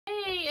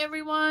Hey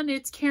everyone,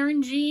 it's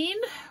Karen Jean,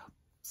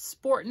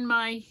 sporting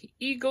my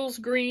Eagles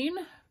green,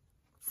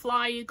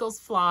 Fly Eagles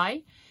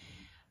Fly.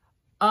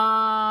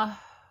 Yeah,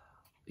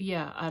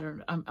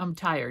 I'm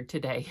tired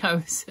today.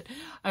 I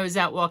was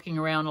out walking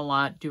around a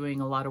lot,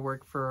 doing a lot of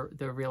work for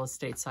the real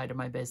estate side of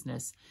my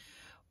business.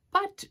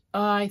 But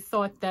I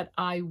thought that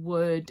I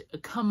would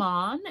come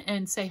on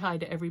and say hi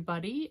to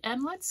everybody,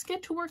 and let's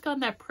get to work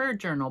on that prayer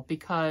journal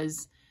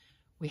because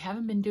we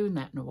haven't been doing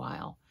that in a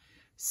while.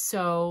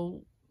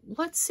 So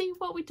let's see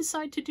what we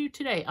decide to do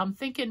today. I'm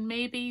thinking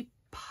maybe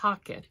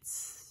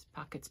pockets.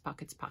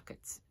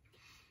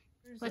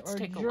 Let's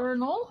take a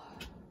journal.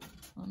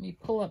 Let me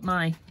pull up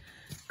my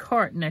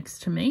cart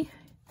next to me.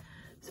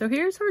 So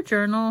here's our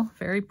journal.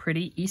 Very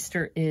pretty.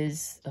 Easter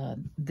is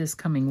this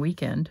coming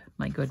weekend.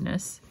 My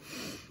goodness.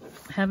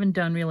 Haven't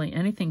done really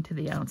anything to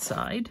the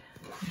outside.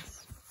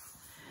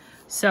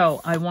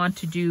 So I want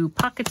to do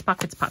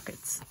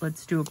pockets.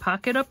 Let's do a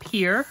pocket up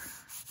here.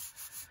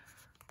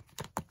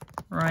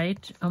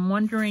 Right, I'm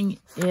wondering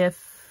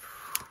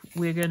if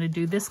we're going to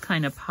do this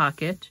kind of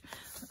pocket.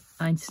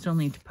 I still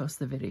need to post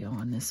the video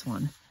on this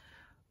one.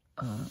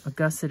 A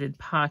gusseted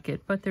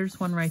pocket, but there's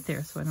one right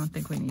there, so I don't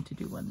think we need to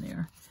do one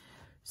there.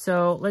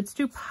 So let's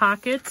do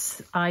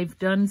pockets. I've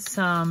done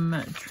some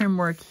trim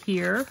work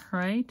here,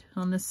 right,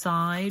 on the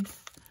side.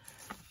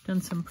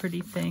 Done some pretty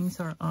things.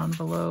 Our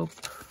envelope.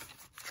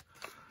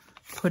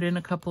 Put in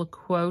a couple of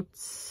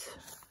quotes.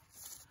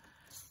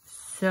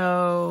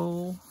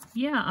 So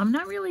yeah, I'm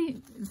not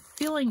really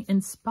feeling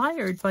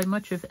inspired by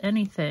much of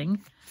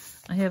anything.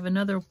 I have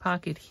another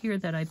pocket here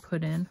that I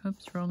put in.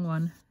 Oops, wrong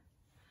one.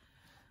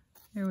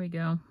 There we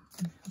go.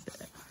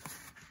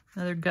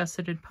 Another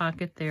gusseted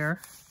pocket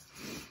there.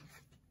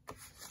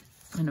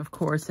 And of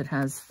course it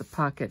has the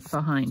pocket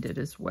behind it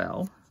as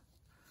well.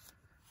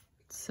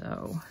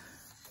 So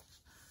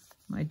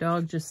my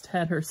dog just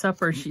had her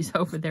supper. She's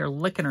over there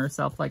licking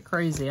herself like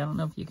crazy. I don't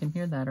know if you can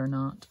hear that or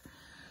not.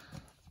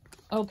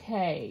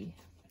 Okay.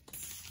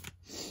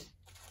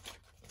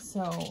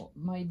 So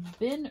my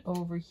bin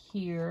over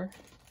here,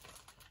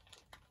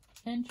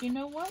 and you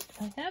know what?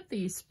 I have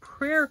these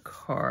prayer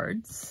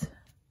cards,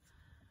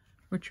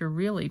 which are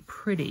really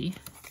pretty.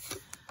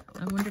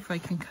 I wonder if I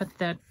can cut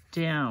that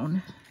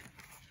down.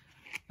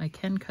 I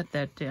can cut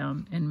that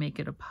down and make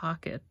it a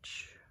pocket.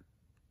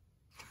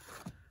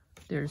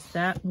 There's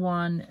that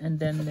one, and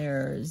then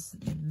there's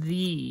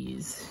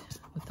these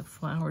with the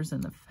flowers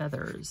and the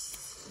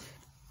feathers.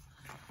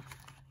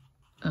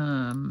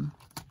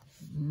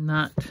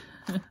 Not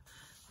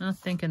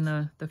thinking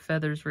the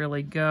feathers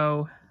really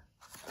go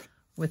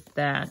with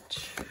that.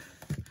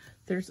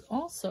 There's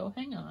also,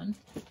 hang on,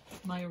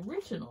 my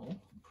original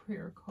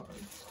prayer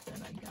cards that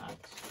I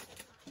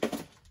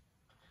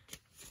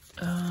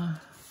got.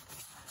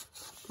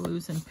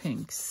 Blues and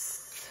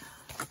pinks.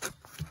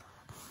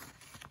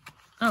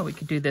 Oh, we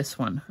could do this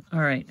one. All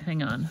right,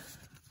 hang on.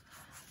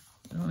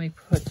 Let me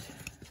put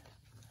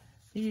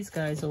these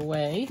guys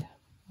away.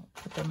 I'll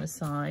put them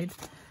aside.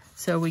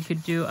 So we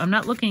could do, I'm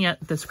not looking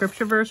at the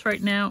scripture verse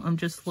right now. I'm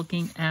just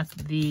looking at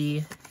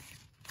the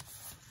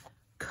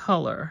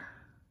color.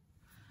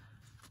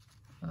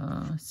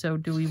 So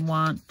do we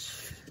want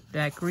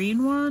that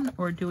green one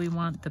or do we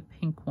want the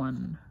pink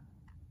one?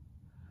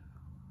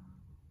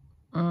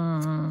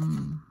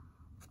 I'm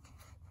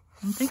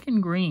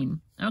thinking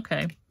green.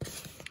 Okay.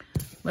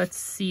 Let's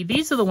see.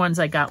 These are the ones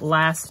I got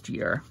last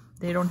year.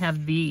 They don't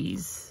have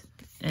these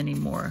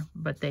anymore,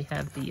 but they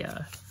have the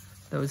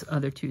those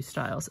other two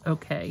styles.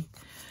 Okay,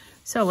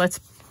 so let's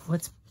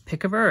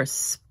pick a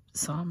verse.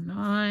 Psalm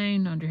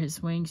 9, under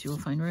his wings you will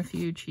find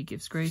refuge. He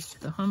gives grace to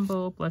the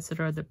humble. Blessed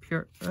are the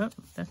pure. Oh,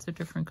 that's a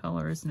different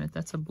color, isn't it?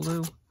 That's a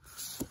blue.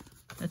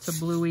 That's a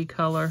bluey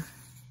color.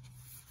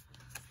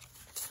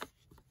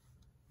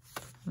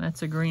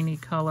 That's a greeny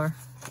color.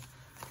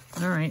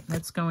 All right,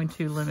 that's going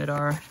to limit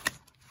our,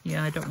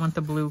 yeah, I don't want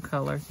the blue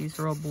color. These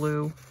are all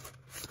blue.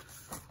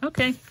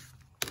 Okay.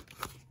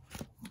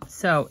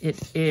 So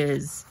it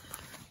is,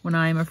 when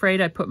I am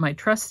afraid I put my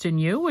trust in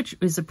you, which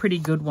is a pretty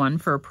good one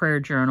for a prayer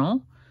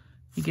journal.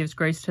 He gives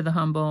grace to the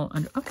humble.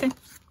 And okay,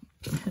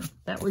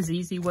 that was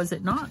easy, was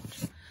it not?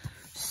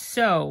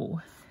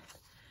 So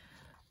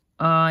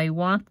I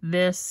want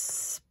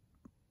this,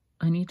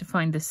 I need to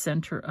find the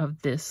center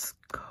of this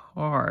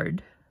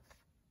card.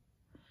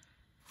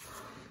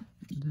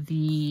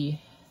 The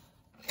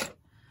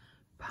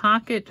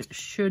pocket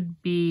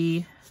should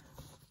be,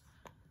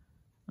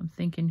 I'm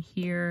thinking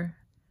here,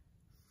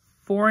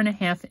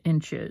 4.5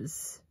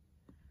 inches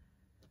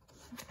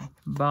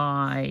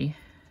by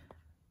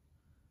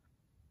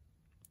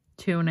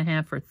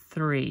 2.5 or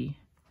 3.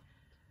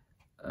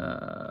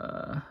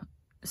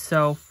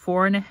 So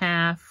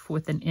 4.5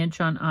 with an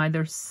inch on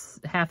either,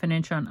 half an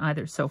inch on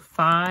either. So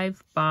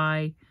 5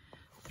 by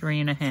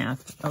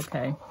 3.5.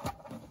 Okay.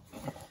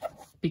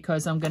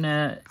 Because I'm going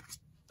to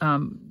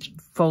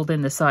fold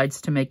in the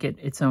sides to make it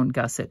its own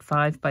gusset.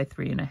 5 by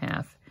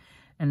 3.5.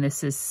 And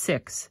this is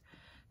 6.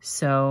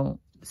 So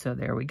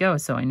there we go.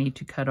 So I need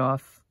to cut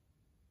off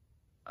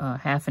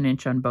half an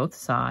inch on both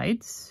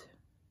sides.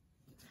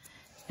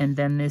 and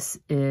then this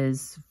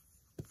is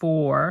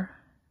 4.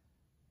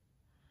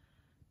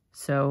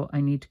 So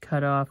I need to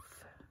cut off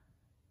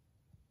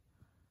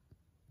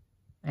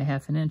a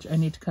 1/2 inch. I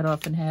need to cut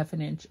off a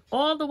 1/2 inch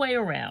all the way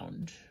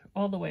around,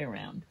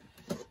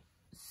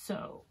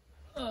 So,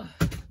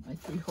 my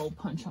 3-hole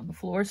punch on the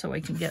floor so I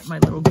can get my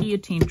little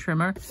guillotine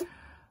trimmer.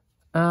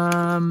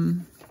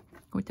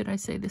 What did I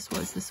say this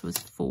was? This was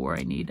 4.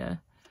 I need a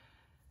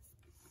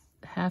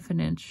 1/2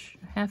 inch.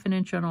 1/2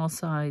 inch on all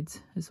sides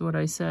is what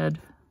I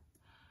said.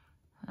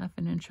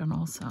 1/2 inch on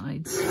all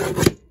sides.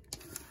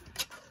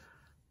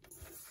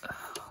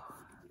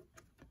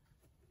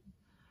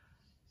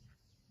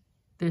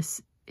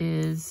 This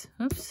is,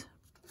 oops,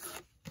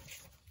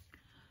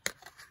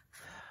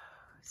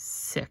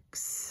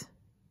 6.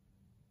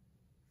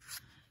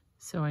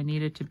 So I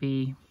need it to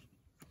be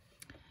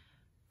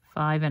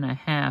 5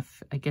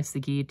 1/2. I guess the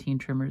guillotine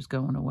trimmer is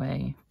going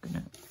away. I'm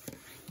gonna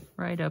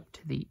right up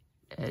to the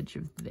edge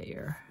of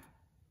there.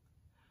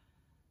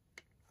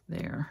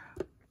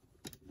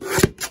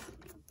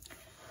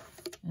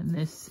 And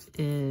this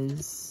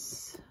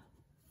is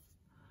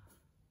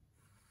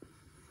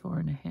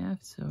 4 1/2,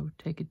 so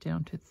take it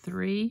down to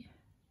 3.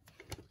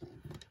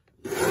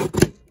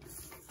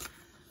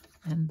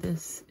 And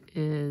this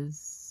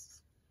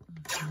is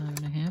 5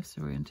 1/2,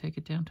 so we're going to take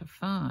it down to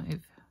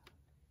 5.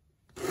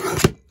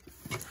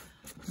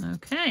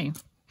 Okay.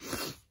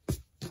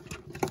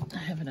 I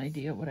have an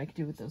idea what I could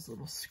do with those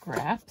little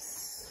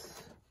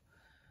scraps.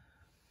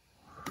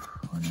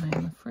 When I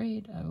am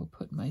afraid, I will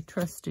put my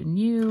trust in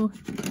you.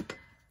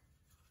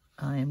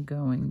 I am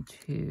going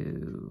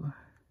to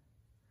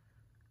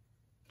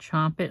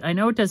chomp it. I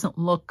know it doesn't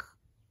look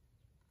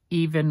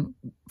even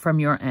from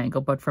your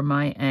angle, but from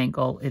my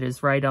angle, it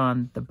is right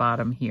on the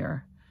bottom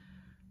here.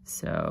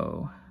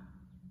 So,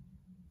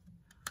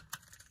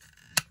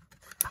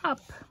 pop.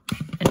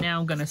 And now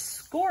I'm going to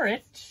score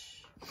it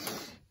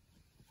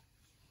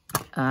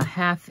a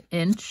 1/2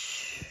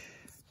 inch.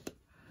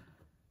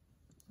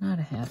 Not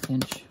a 1/2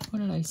 inch. What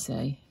did I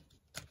say?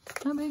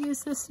 How big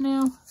is this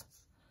now?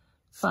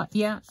 5,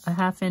 yeah, a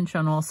 1/2 inch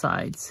on all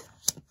sides.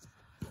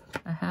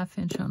 A 1/2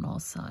 inch on all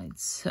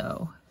sides.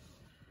 So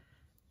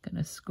I'm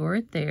going to score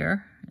it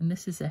there. And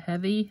this is a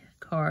heavy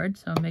card,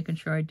 so I'm making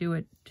sure I do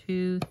it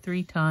 2,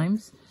 3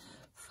 times.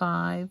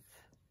 5,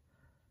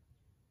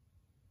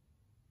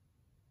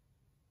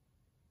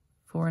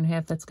 4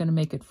 1/2. That's going to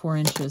make it 4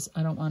 inches.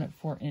 I don't want it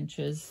 4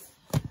 inches.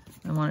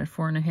 I want it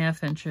 4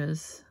 1/2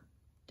 inches.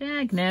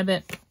 Dag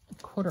nabbit,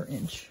 1/4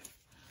 inch.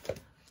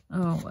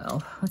 Oh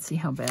well, let's see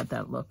how bad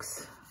that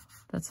looks.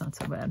 That's not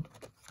so bad.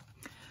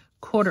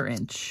 1/4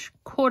 inch,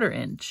 1/4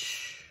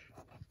 inch.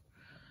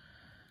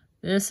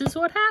 This is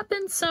what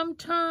happens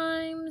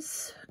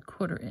sometimes.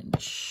 1/4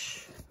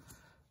 inch,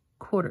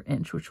 1/4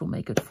 inch, which will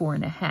make it 4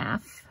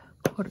 1/2.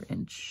 1/4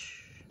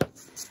 inch.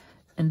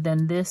 And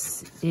then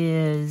this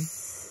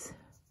is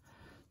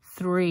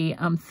 3.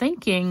 I'm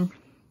thinking,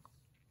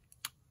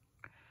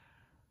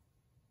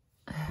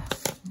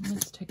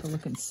 let's take a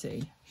look and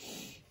see.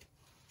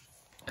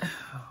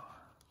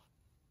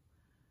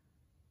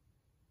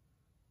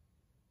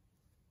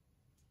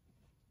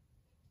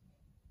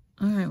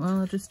 All right, well,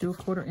 I'll just do a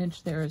 1/4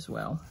 inch there as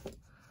well.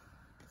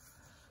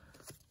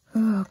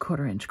 Oh,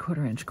 1/4 inch,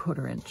 1/4 inch,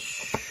 1/4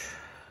 inch.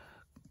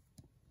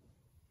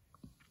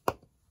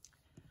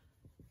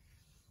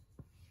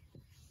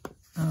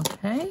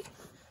 Okay.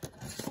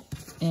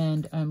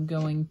 And I'm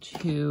going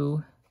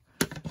to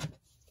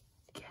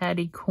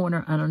catty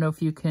corner. I don't know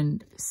if you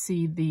can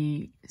see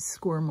the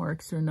score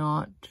marks or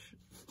not,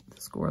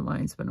 the score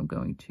lines, but I'm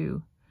going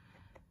to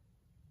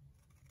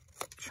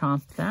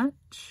chomp that,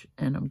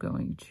 and I'm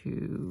going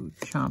to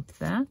chomp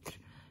that,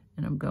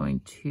 and I'm going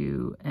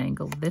to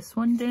angle this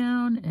one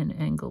down and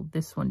angle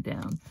this one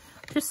down,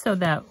 just so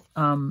that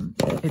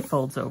it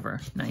folds over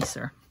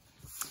nicer.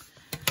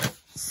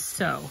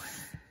 So,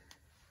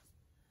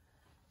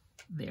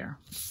 there.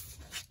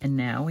 And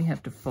now we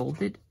have to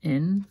fold it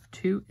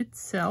into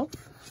itself.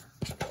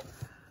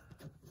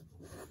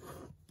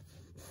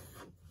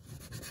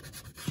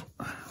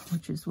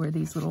 Which is where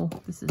these little,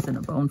 this isn't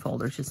a bone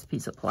folder, it's just a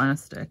piece of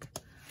plastic.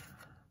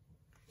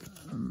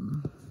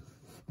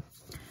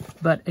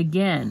 But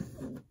again,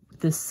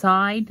 the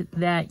side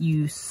that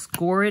you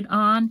score it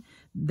on,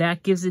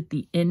 that gives it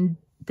the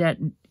that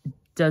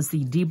does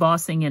the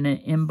debossing and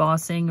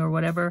embossing or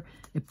whatever.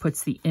 It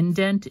puts the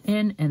indent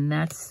in, and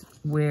that's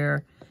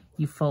where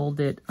you fold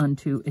it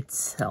unto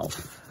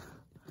itself.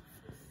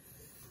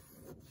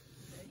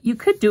 You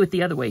could do it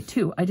the other way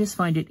too. I just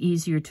find it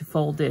easier to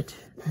fold it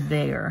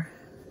there,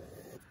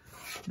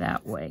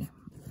 that way.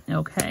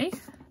 Okay.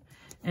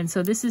 And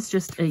so this is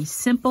just a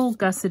simple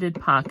gusseted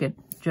pocket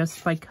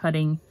just by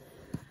cutting.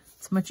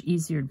 It's much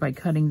easier by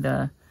cutting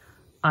the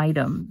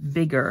item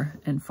bigger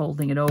and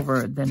folding it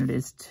over than it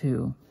is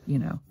to, you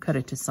know, cut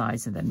it to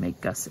size and then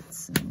make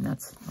gussets. I mean,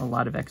 that's a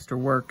lot of extra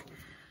work,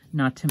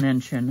 not to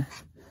mention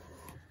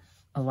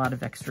a lot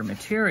of extra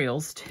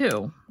materials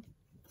too.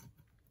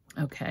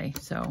 Okay,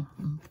 so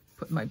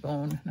put my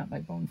bone, not my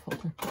bone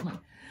filter,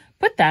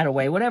 put that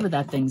away, whatever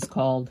that thing's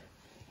called.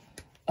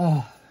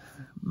 Oh,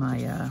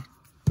 my,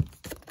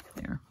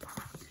 there.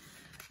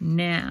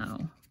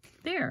 Now,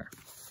 there.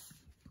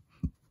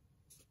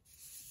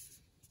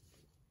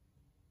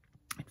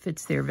 It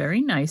fits there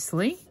very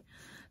nicely.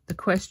 The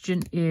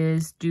question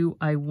is, do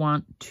I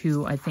want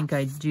to, I think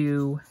I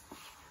do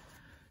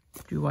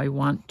I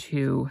want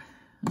to,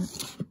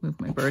 move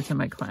my birds and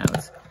my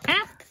clouds.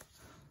 Ah!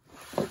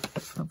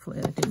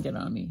 Hopefully that didn't get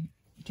on me.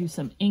 Do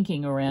some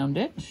inking around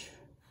it.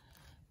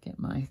 Get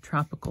my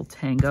Tropical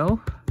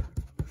Tango.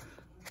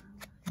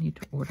 I need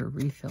to order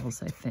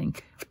refills, I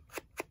think.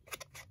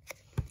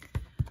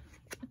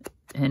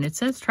 And it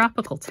says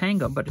Tropical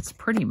Tango, but it's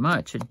pretty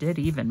much a dead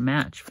even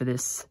match for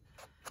this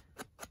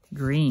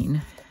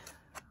green,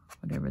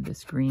 whatever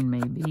this green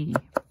may be.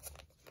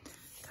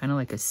 Kind of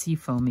like a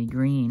seafoamy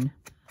green.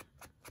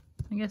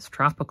 I guess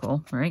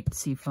tropical, right?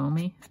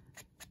 Seafoamy.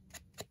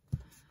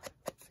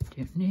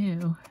 Don't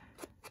know.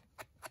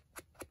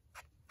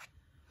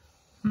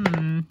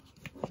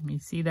 Let me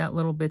see that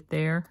little bit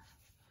there.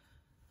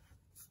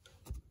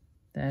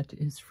 That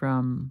is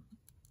from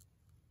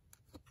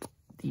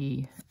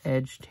the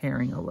edge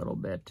tearing a little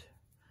bit.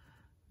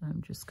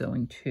 I'm just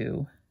going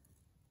to,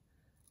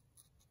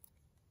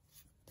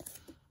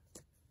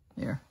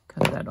 there,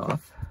 cut that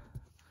off.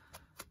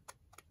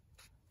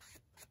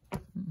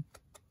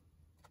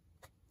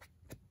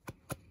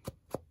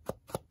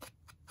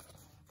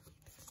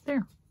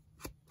 There.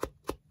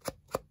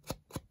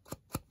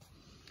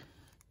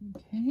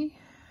 Okay.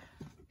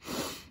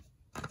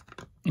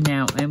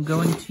 Now I'm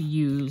going to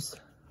use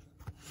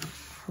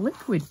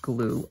liquid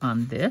glue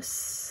on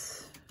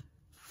this,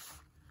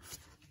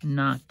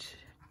 not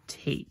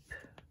tape.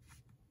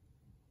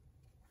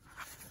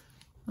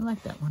 I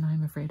like that one.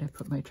 I'm afraid I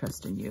put my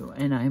trust in you.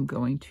 And I'm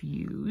going to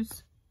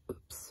use,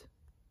 oops,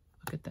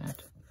 look at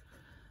that.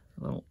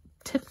 A little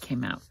tip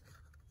came out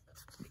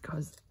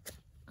because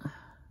I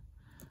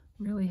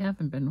really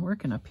haven't been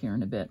working up here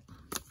in a bit.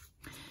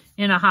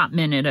 In a hot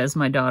minute, as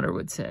my daughter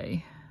would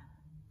say.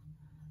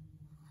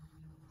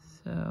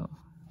 So,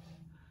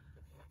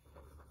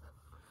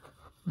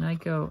 and I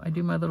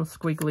do my little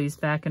squigglies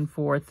back and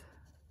forth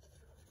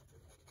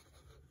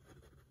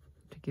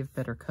to give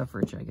better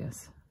coverage, I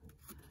guess.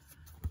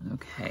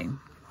 Okay.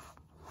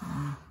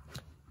 I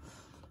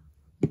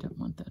don't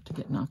want that to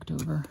get knocked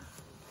over.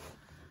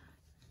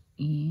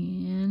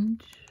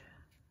 And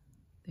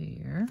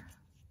there.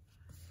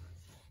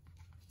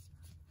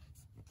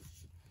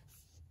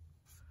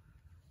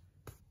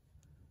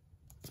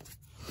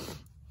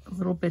 A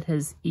little bit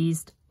has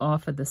eased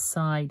off of the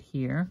side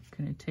here. I'm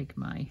going to take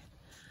my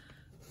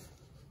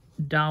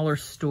dollar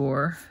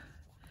store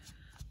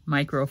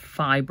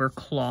microfiber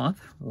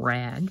cloth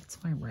rag. It's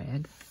my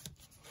rag.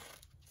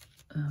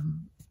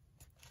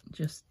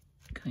 Just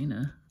kind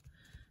of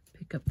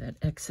pick up that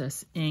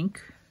excess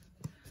ink.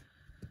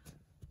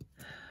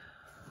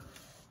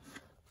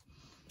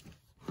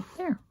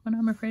 There, when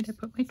I'm afraid I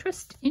put my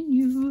trust in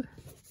you.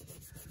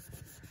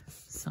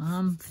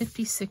 Psalm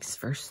 56,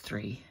 verse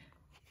 3.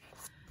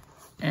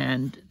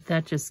 And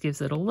that just gives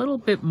it a little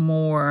bit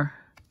more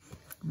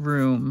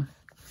room.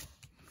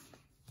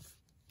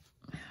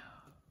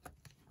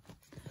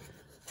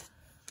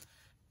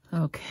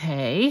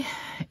 Okay,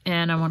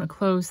 and I want to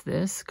close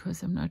this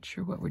because I'm not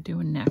sure what we're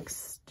doing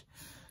next.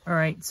 All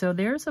right, so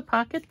there's a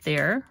pocket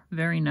there.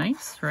 Very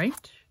nice,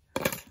 right?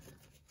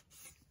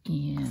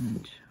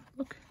 And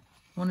look,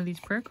 one of these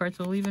prayer cards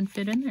will even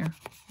fit in there.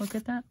 Look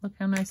at that. Look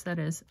how nice that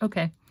is.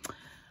 Okay,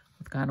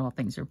 with God, all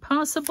things are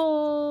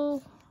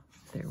possible.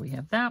 There we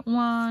have that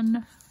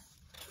one.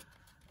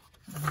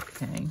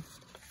 Okay.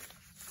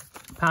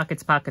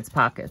 Pockets, pockets,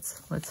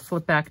 pockets. Let's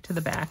flip back to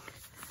the back.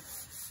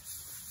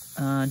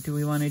 Do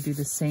we want to do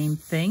the same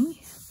thing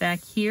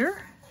back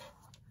here?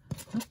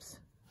 Oops.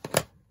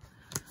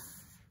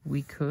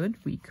 We could.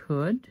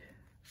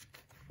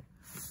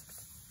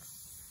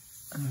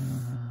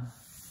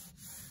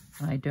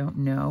 I don't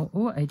know.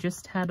 Oh, I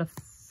just had a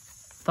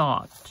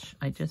thought.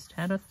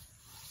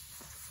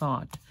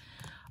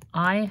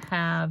 I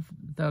have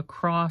the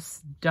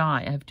cross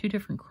die. I have two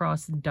different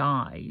cross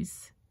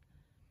dies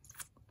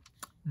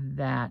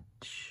that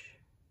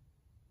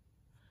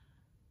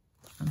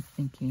I'm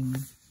thinking.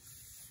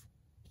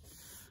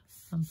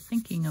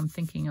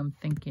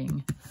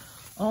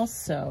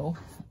 Also,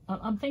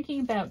 I'm thinking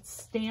about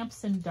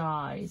stamps and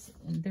dies,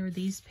 and there are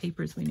these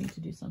papers we need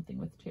to do something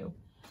with too.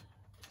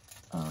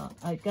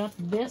 I got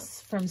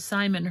this from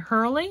Simon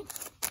Hurley.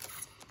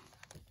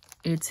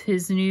 It's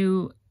his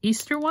new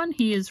Easter one.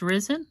 He is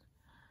risen.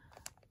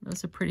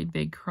 Those are pretty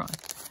big cross.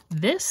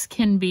 This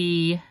can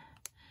be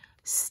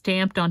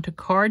stamped onto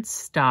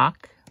cardstock,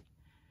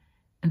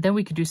 and then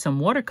we could do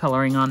some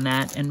watercoloring on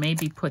that and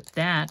maybe put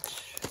that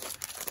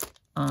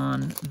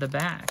on the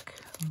back.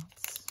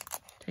 Let's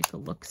take a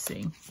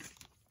look-see.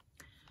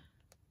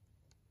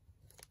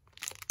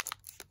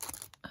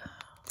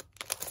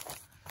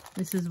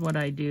 This is what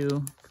I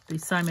do.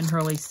 These Simon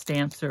Hurley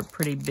stamps are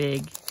pretty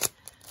big.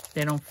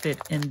 They don't fit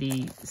in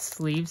the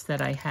sleeves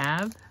that I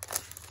have.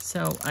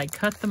 So I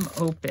cut them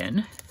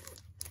open.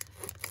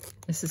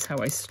 This is how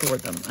I store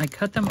them. I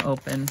cut them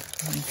open.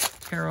 I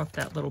tear off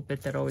that little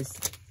bit that always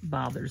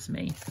bothers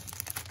me.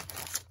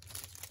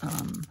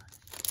 And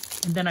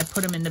then I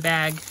put them in the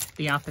bag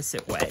the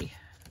opposite way.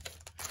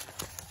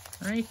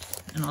 Right?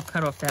 And I'll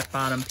cut off that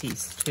bottom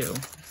piece too,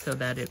 so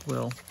that it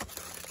will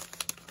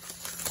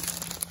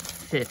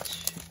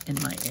fit in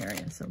my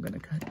area. So I'm going to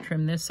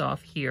trim this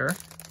off here.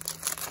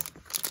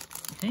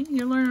 Okay,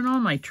 you're learning all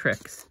my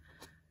tricks.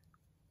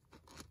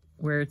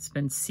 Where it's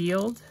been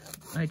sealed,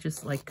 I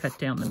just like cut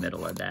down the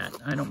middle of that.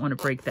 I don't want to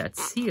break that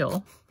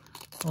seal,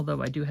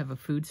 although I do have a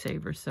food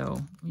saver,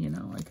 so, you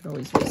know, I could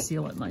always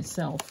reseal it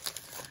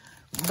myself.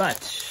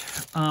 But,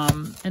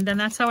 and then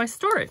that's how I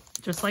store it,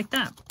 just like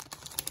that.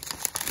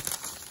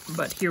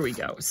 But here we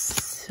go.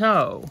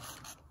 So,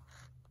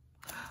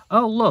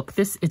 oh, look,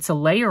 it's a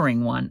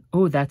layering one.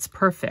 Oh, that's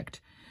perfect.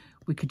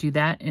 We could do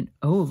that, and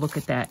oh, look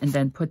at that, and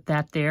then put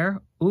that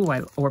there. Ooh,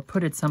 or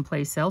put it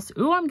someplace else.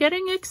 Ooh, I'm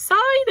getting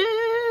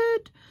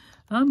excited.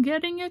 I'm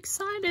getting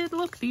excited.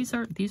 Look, these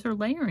are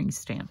layering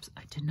stamps.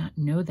 I did not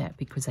know that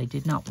because I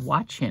did not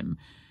watch him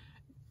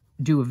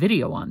do a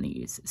video on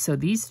these. So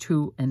these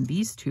two and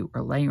these two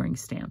are layering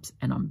stamps,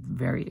 and I'm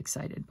very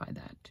excited by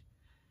that.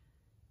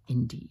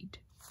 Indeed.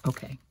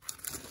 Okay,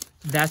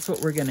 that's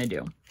what we're gonna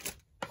do.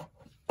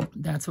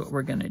 That's what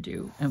we're gonna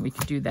do, and we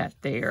could do that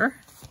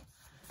there.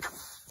 I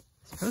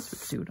suppose we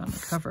could do it on the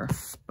cover,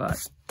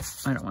 but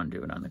I don't want to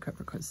do it on the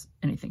cover because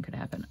anything could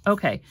happen.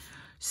 Okay,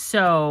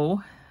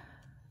 so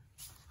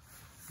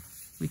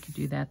we could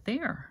do that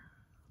there.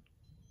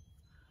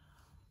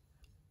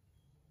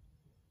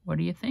 What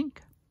do you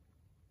think?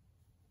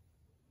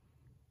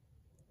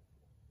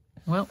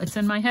 Well, it's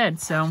in my head,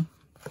 so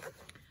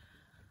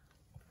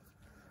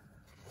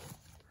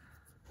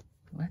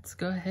let's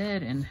go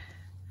ahead and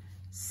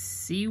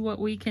see what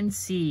we can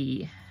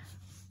see.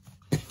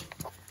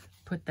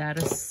 Put that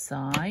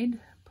aside.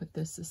 Put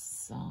this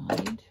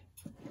aside.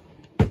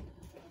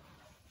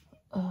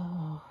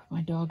 Oh,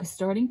 my dog is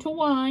starting to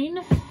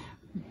whine.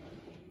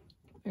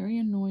 Very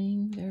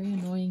annoying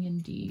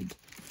indeed.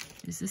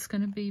 Is this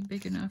going to be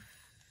big enough?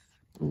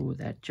 Ooh,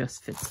 that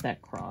just fits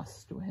that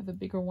cross. Do I have a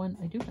bigger one?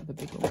 I do have a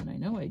bigger one. I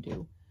know I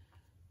do.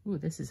 Ooh,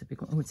 this is a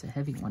big one. Oh, it's a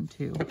heavy one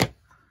too.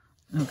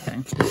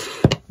 Okay.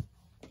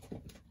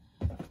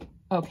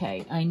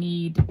 Okay, I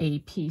need a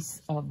piece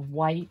of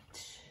white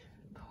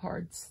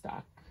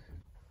cardstock.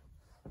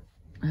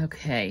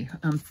 Okay,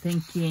 I'm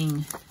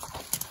thinking,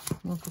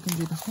 well, if we can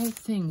do the whole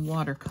thing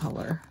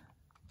watercolor.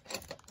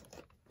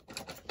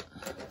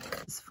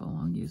 This full,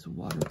 I'll use a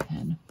water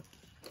pen.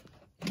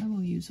 I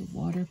will use a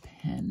water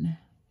pen.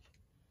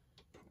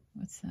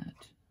 What's that?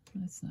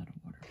 That's not a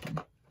water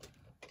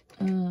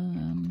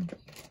pen.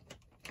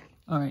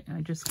 All right,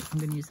 I'm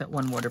going to use that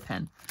one water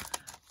pen.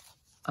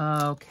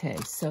 Okay,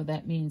 so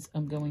that means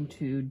I'm going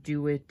to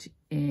do it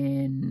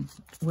in,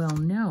 well,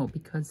 no,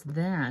 because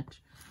that,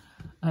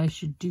 I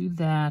should do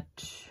that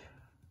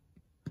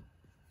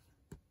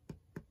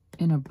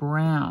in a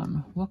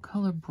brown. What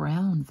color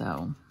brown,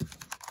 though?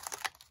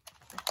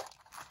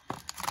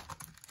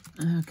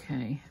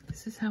 Okay,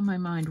 this is how my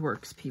mind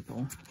works,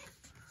 people.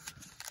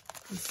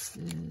 This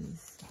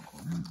is,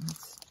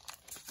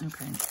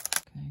 okay.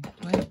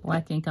 Do I have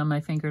black ink on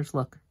my fingers?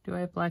 Look, do I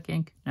have black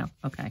ink? No,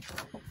 okay.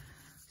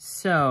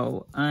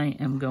 So I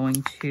am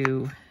going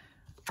to,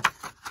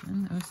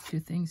 and those two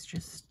things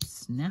just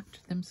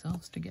snapped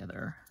themselves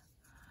together.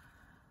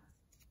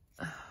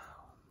 Oh.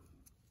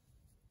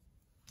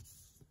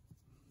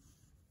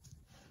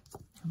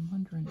 I'm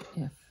wondering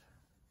if,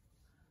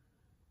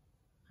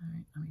 all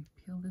right, let me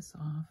peel this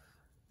off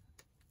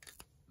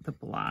the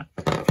block.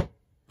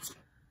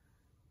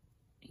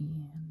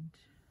 And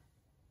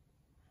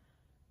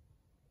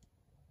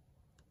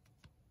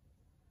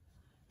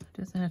it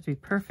doesn't have to be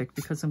perfect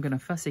because I'm going to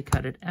fussy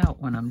cut it out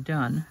when I'm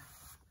done.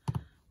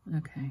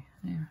 Okay,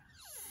 there.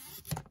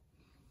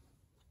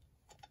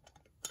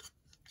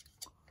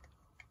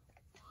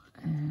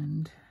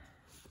 And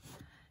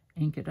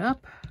ink it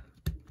up.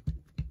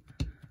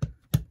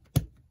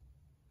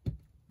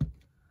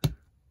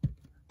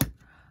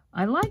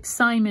 I like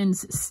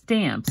Simon's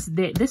stamps.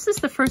 This is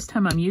the first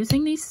time I'm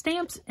using these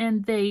stamps,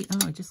 and they,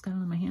 oh, I just got it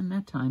on my hand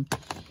that time.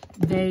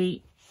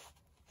 They,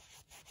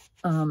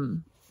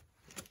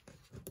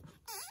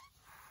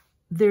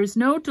 there's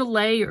no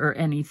delay or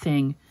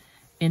anything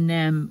in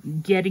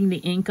them getting the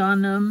ink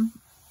on them.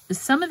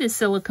 Some of the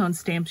silicone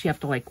stamps you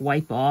have to like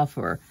wipe off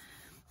or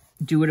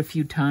do it a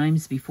few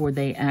times before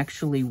they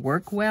actually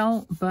work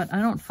well, but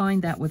I don't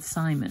find that with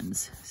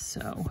Simon's,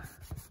 so.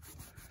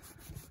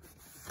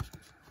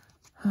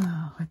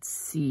 Oh, let's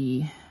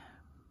see.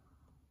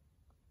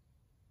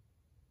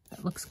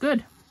 That looks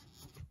good.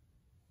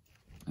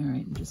 All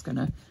right, I'm just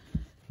gonna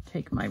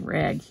take my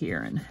rag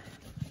here and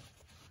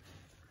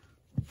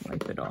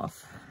wipe it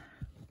off.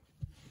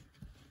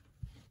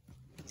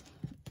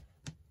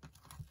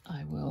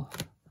 I will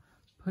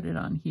put it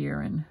on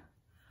here and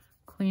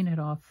clean it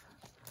off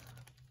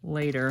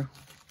later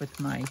with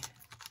my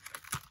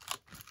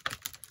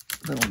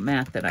little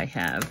mat that I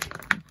have.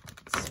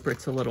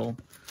 Spritz a little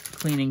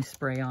cleaning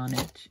spray on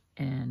it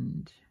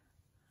and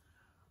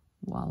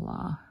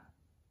voila.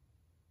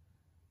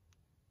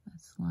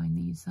 Let's line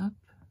these up.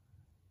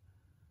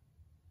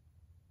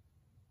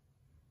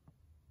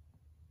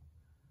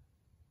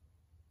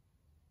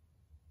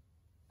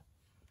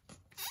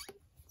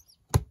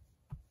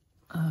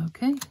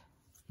 Okay,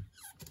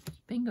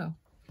 bingo.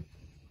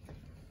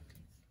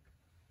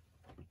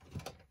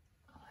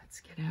 Let's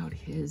get out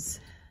his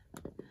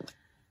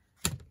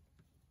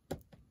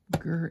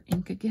Gur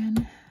ink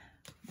again.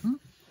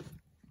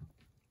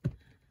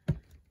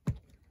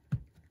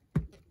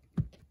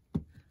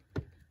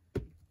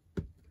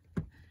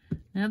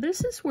 Now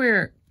this is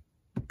where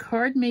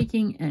card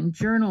making and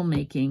journal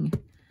making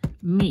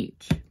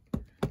meet.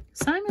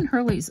 Simon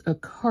Hurley's a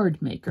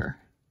card maker,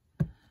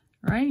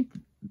 right?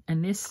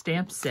 And this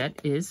stamp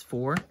set is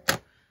for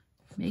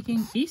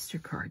making Easter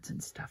cards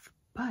and stuff.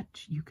 But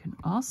you can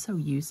also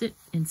use it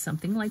in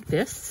something like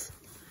this.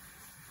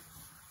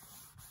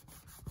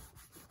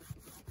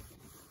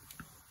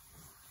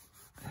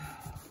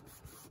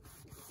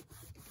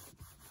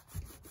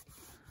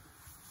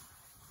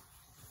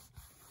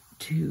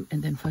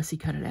 And then fussy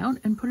cut it out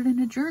and put it in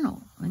a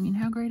journal. I mean,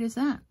 how great is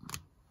that?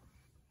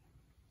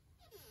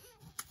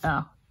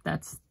 Oh,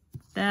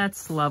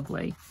 that's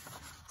lovely.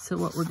 So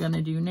what we're going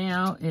to do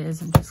now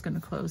is I'm just going to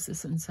close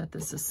this and set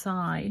this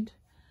aside.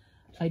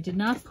 I did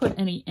not put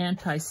any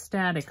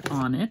anti-static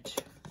on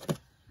it,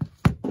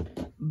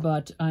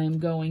 but I'm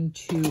going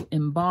to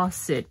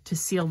emboss it to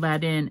seal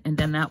that in, and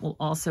then that will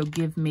also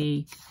give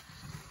me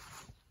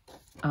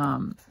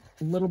a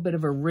little bit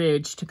of a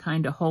ridge to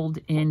kind of hold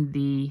in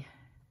the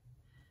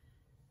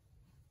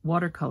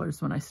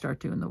watercolors when I start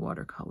doing the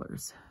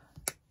watercolors.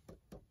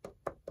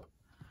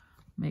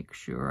 Make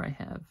sure I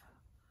have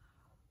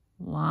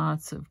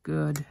lots of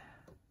good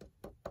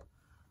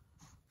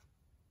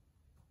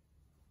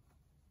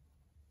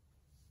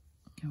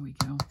here we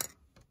go.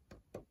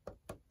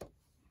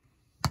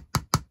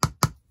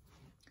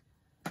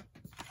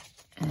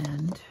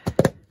 And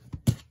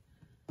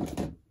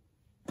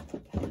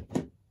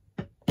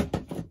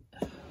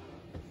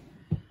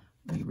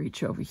let me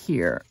reach over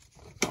here.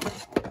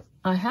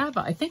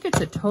 I think it's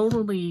a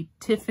totally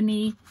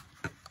Tiffany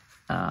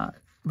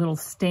little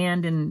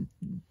stand and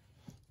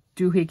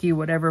doohickey,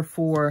 whatever,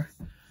 for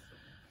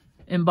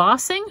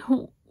embossing.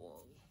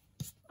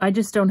 I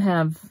just don't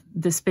have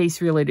the space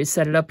really to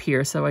set it up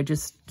here, so I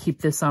just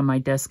keep this on my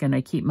desk, and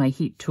I keep my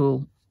heat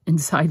tool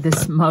inside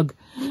this mug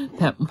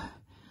that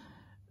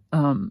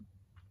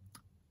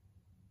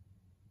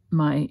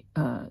my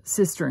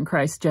sister in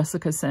Christ,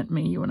 Jessica, sent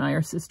me. You and I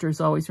are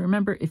sisters always.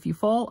 Remember, if you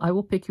fall, I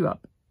will pick you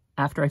up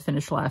after I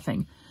finish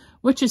laughing,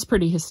 which is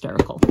pretty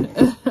hysterical.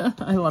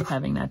 I love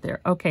having that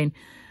there. Okay,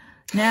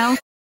 now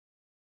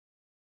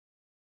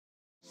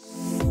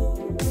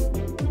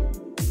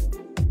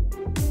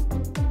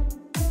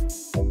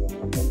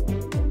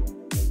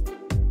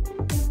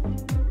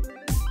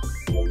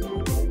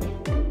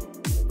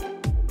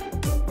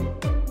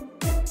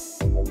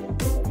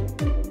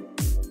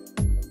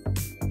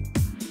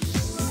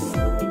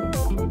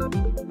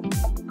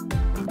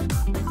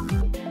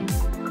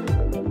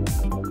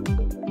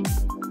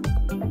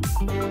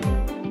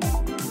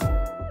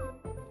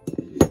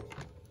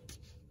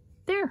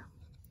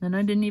and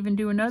I didn't even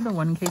do another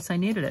one in case I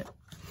needed it.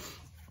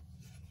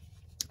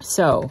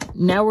 So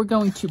now we're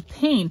going to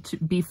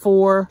paint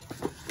before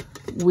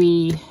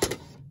we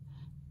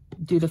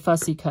do the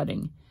fussy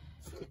cutting.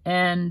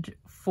 And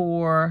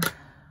for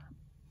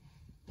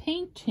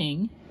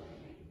painting,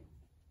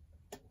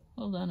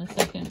 hold on a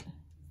second.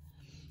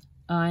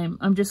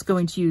 I'm just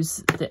going to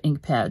use the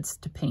ink pads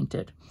to paint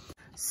it.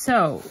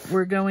 So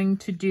we're going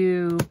to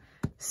do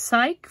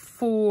Psych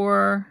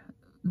for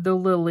the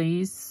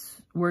lilies.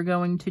 We're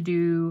going to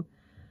do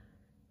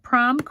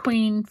Prom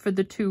Queen for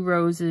the 2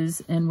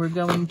 roses, and we're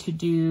going to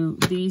do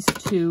these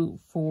 2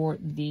 for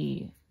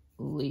the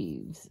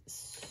leaves.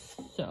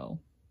 So,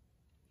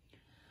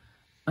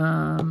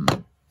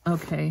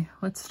 okay,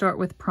 let's start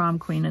with Prom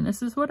Queen, and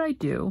this is what I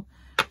do.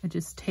 I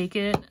just take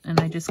it and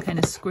I just kind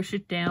of squish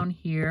it down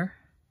here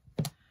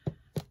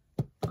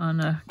on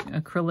an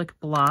acrylic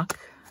block,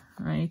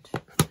 right?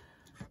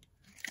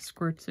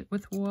 Squirts it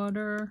with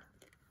water.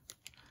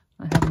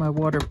 I have my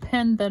water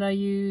pen that I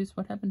use.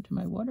 What happened to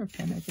my water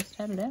pen? I just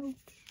had it out.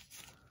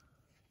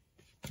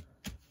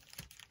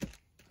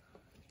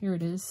 Here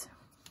it is.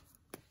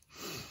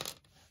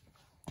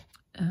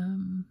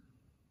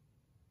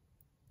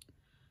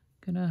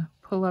 Gonna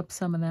pull up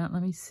some of that.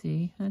 Let me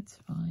see. That's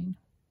fine.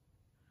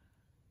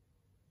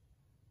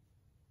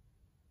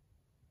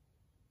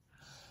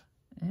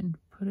 And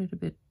put it a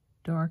bit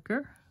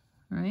darker,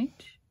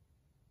 right?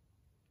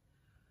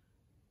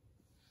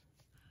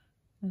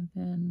 And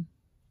then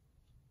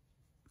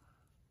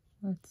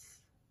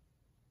let's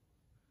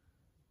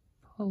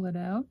pull it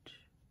out.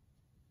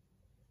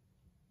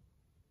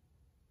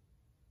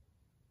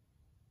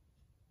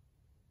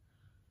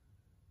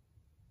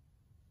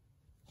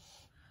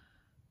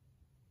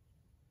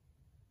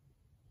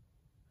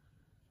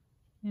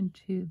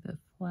 Into the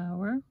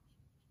flower.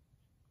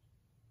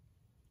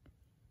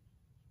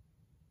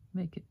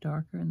 make it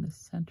darker in the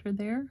center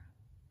there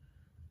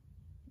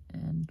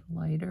and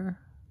lighter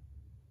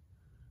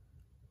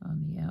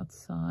on the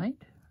outside,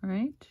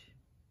 right?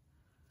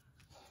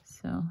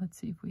 So let's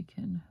see if we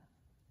can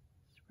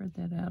spread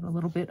that out a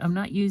little bit. I'm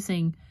not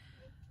using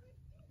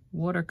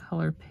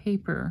watercolor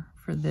paper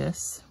for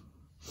this,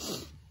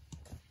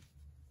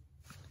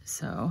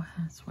 so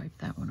let's wipe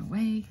that one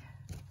away.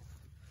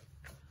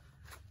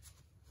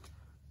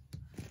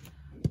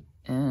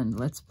 And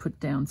let's put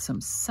down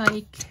some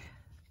Psych.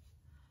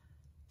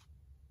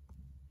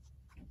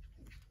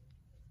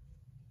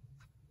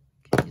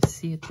 Can you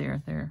see it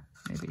there? There,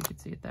 maybe you could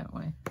see it that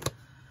way.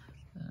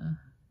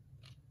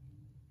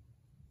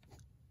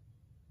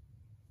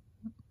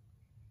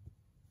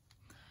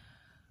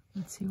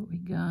 Let's see what we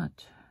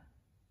got.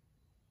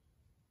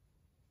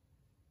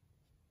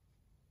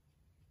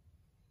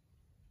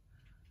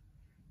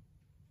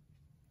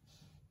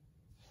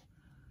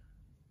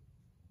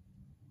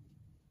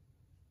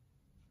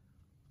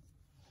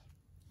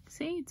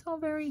 See, it's all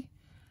very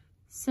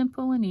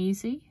simple and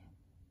easy.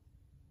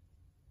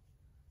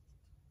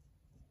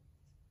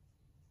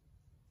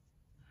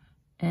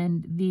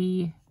 And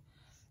the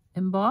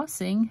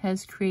embossing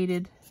has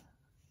created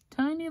a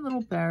tiny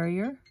little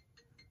barrier,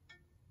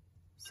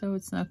 so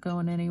it's not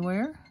going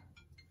anywhere.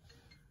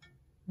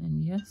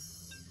 And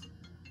yes,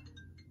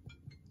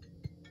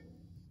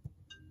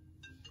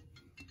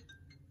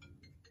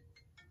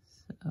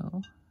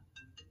 so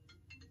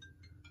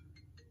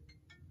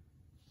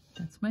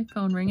that's my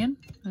phone ringing,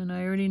 and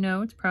I already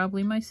know it's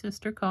probably my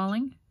sister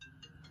calling.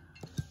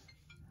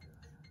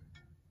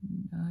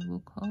 I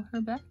will call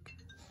her back.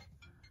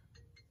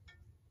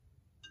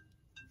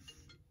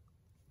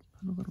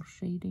 Put a little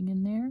shading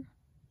in there.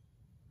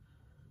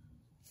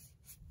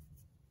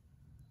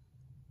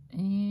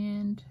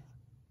 And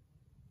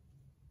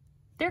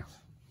there.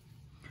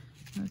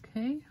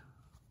 Okay,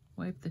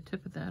 wipe the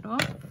tip of that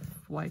off,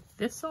 wipe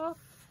this off.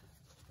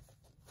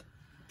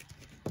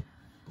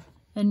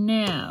 And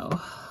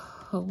now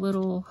a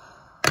little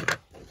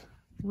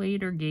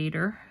later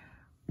gator,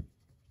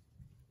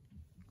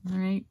 all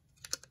right,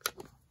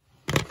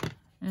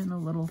 and a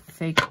little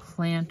fake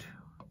plant,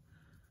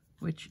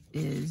 which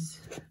is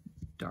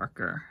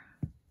darker.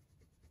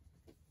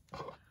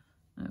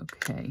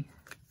 Okay.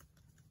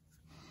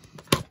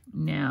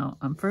 Now,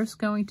 I'm first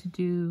going to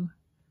do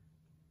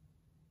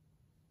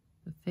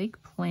the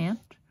fake plant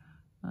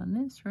on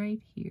this right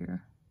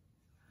here.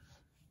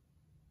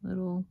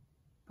 Little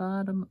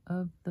bottom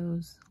of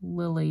those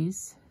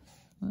lilies.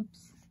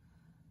 Whoops.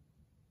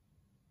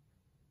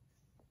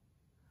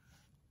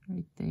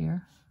 Right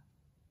there.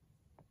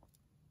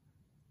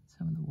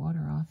 Some of the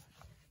water off.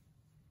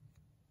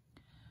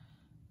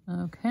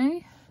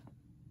 Okay.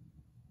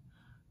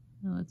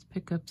 Now let's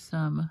pick up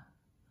some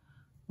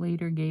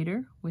Later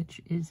Gator,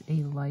 which is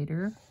a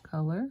lighter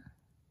color.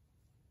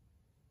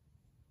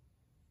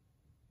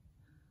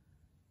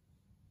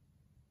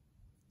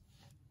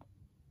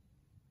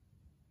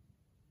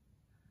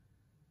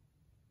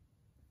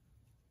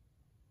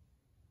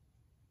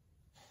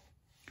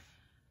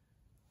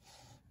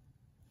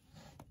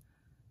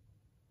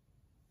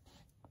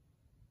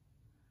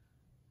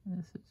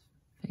 This is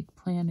fake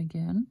plant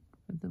again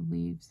for the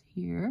leaves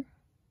here.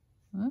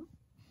 Oh,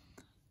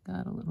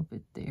 got a little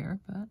bit there,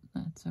 but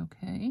that's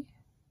okay.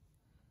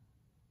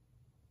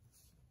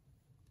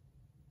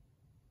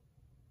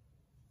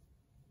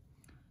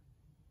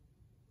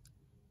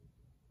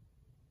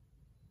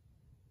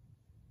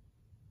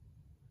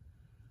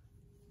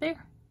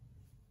 There.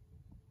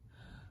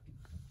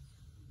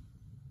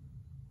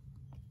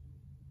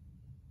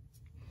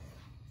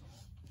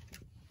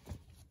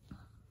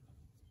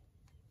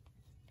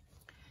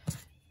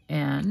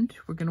 And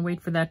we're going to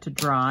wait for that to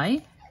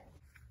dry.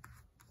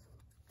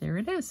 There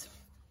it is.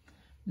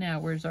 Now,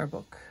 where's our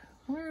book?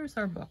 Where's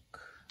our book?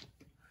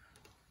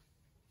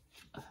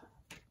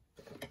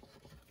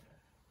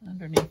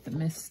 Underneath the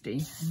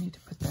Misty. I need to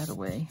put that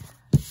away.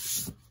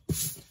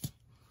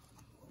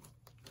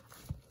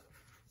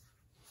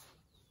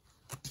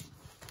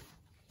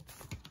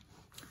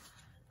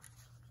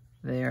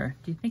 There.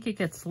 Do you think it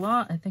gets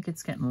lost? I think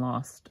it's getting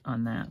lost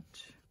on that.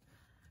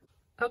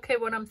 Okay,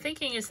 what I'm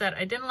thinking is that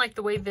I didn't like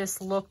the way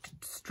this looked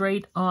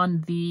straight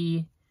on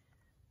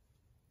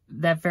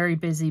that very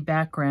busy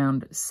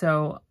background.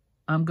 So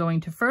I'm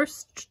going to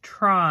first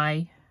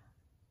try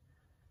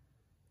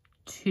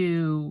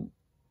to,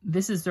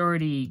 this is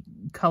already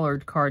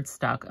colored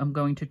cardstock. I'm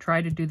going to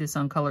try to do this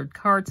on colored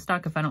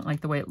cardstock. If I don't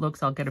like the way it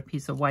looks, I'll get a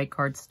piece of white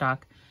cardstock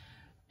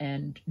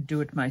and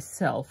do it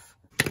myself.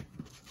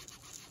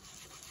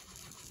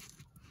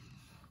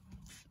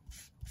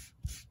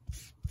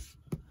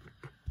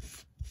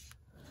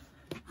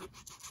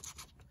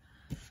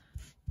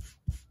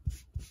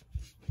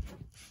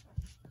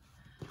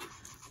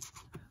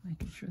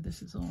 Making sure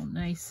this is all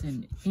nice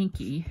and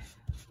inky.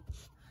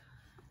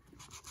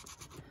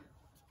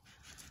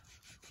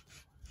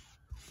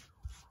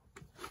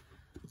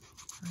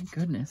 My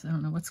goodness, I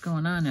don't know what's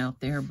going on out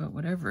there, but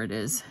whatever it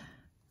is.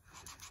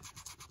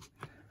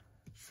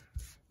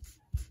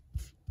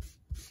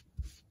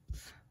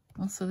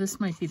 So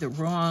this might be the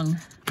wrong,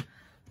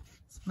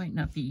 this might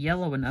not be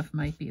yellow enough,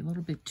 might be a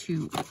little bit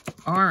too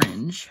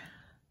orange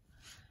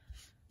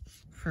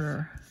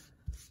for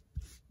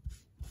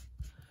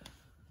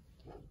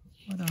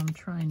what I'm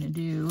trying to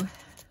do.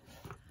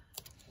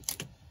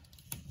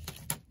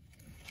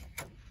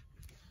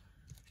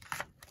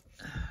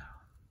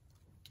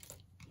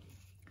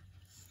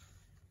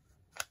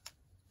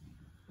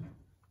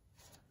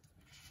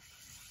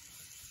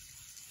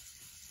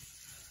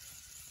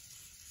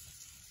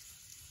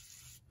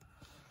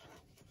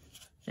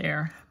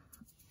 There.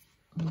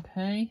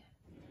 Okay.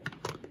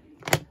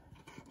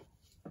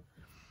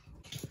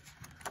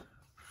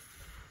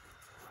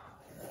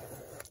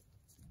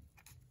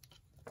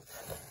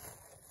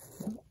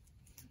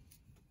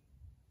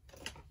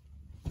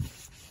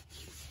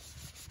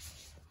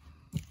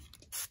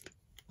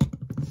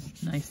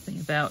 Nice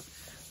thing about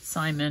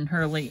Simon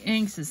Hurley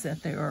inks is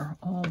that they are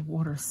all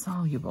water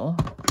soluble,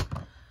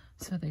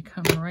 so they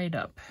come right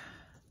up.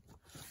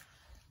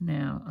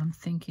 Now I'm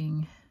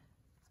thinking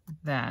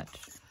that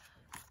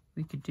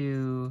we could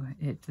do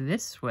it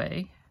this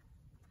way,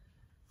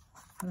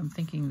 but I'm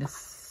thinking the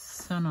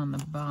sun on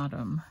the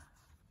bottom,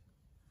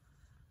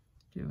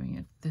 doing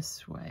it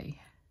this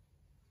way.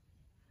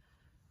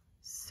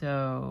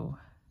 So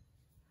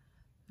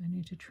I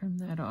need to trim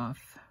that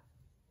off.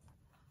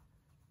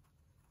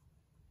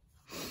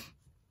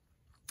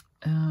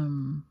 I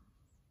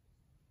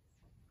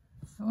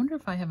wonder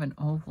if I have an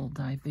oval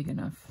die big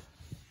enough.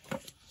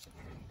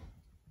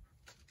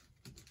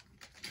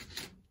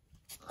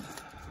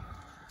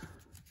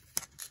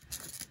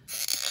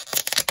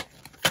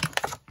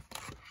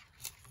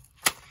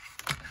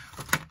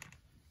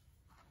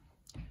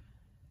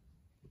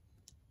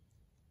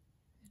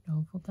 An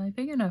oval die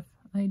big enough.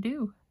 I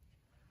do.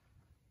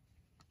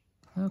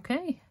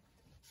 Okay.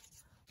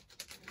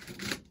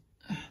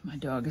 My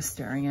dog is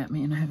staring at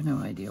me, and I have no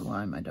idea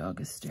why my dog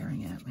is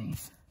staring at me.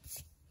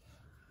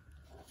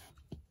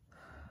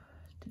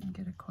 Didn't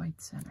get it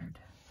quite centered,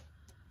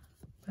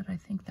 but I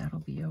think that'll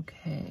be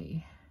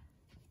okay.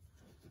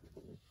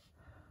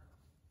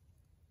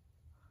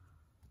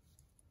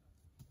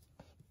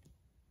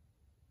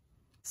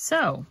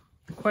 So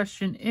the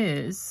question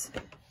is,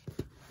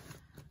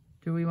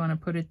 do we want to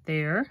put it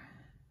there?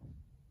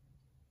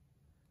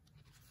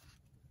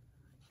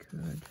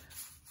 Good.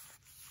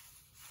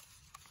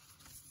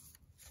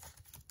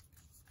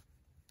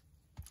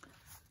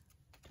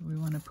 Do we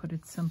want to put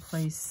it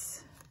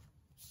someplace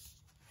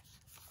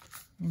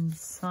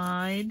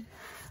inside?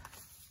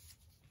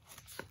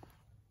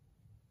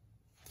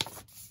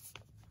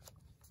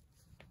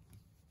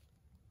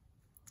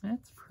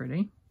 That's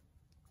pretty.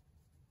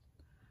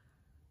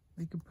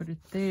 We could put it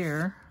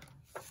there.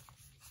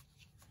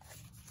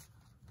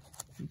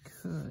 We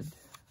could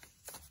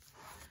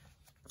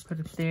put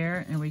it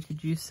there, and we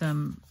could use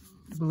some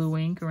blue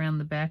ink around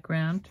the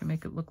background to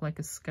make it look like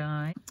a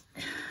sky.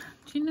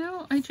 Do you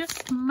know, I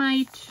just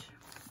might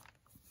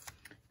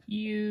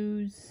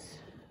use,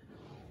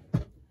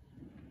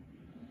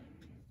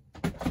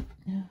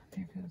 yeah,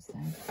 there goes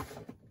that.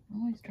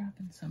 Always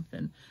dropping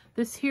something.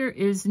 This here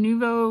is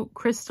Nouveau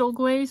Crystal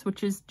Glaze,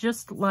 which is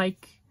just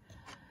like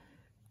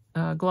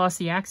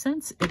Glossy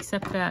Accents,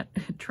 except that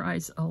it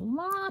dries a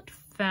lot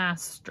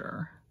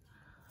faster.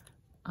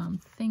 I'm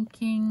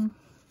thinking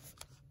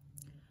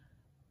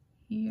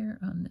here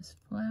on this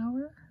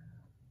flower.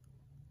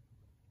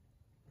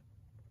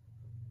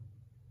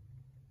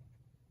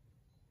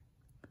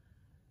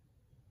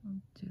 I'll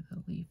do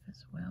the leaf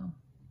as well.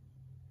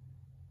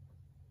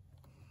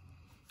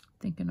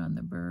 Thinking on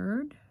the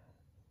bird.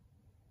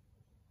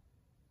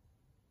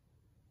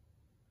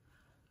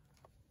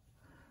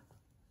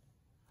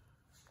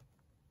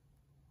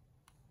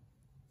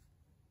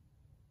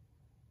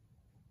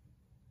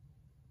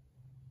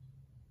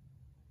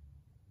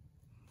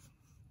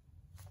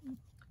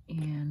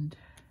 And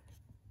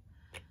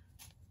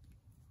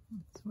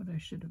that's what I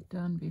should have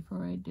done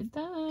before I did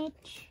that.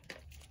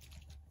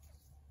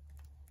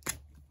 A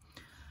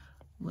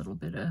little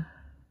bit of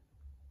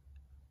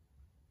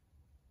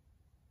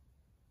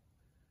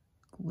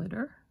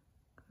glitter,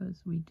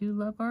 because we do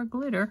love our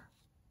glitter.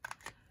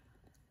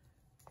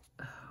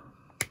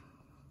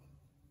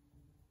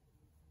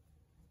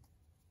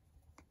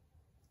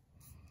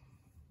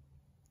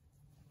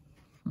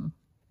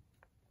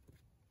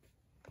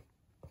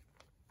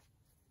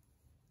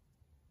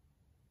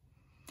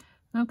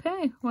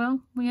 Okay, well,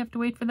 we have to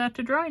wait for that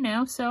to dry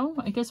now, so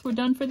I guess we're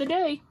done for the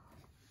day.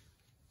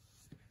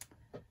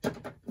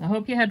 I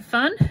hope you had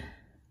fun.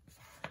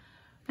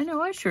 I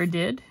know I sure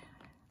did.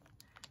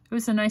 It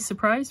was a nice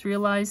surprise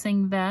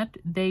realizing that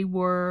they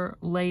were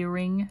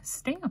layering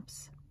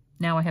stamps.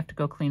 Now I have to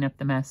go clean up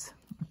the mess.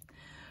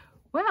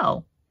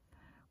 Well,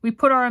 we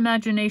put our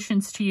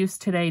imaginations to use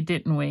today,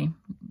 didn't we?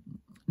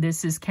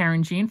 This is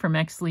Karen Jean from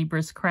Ex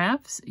Libris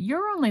Crafts.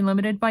 You're only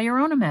limited by your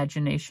own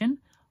imagination.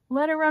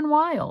 Let it run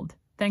wild.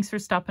 Thanks for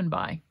stopping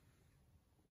by.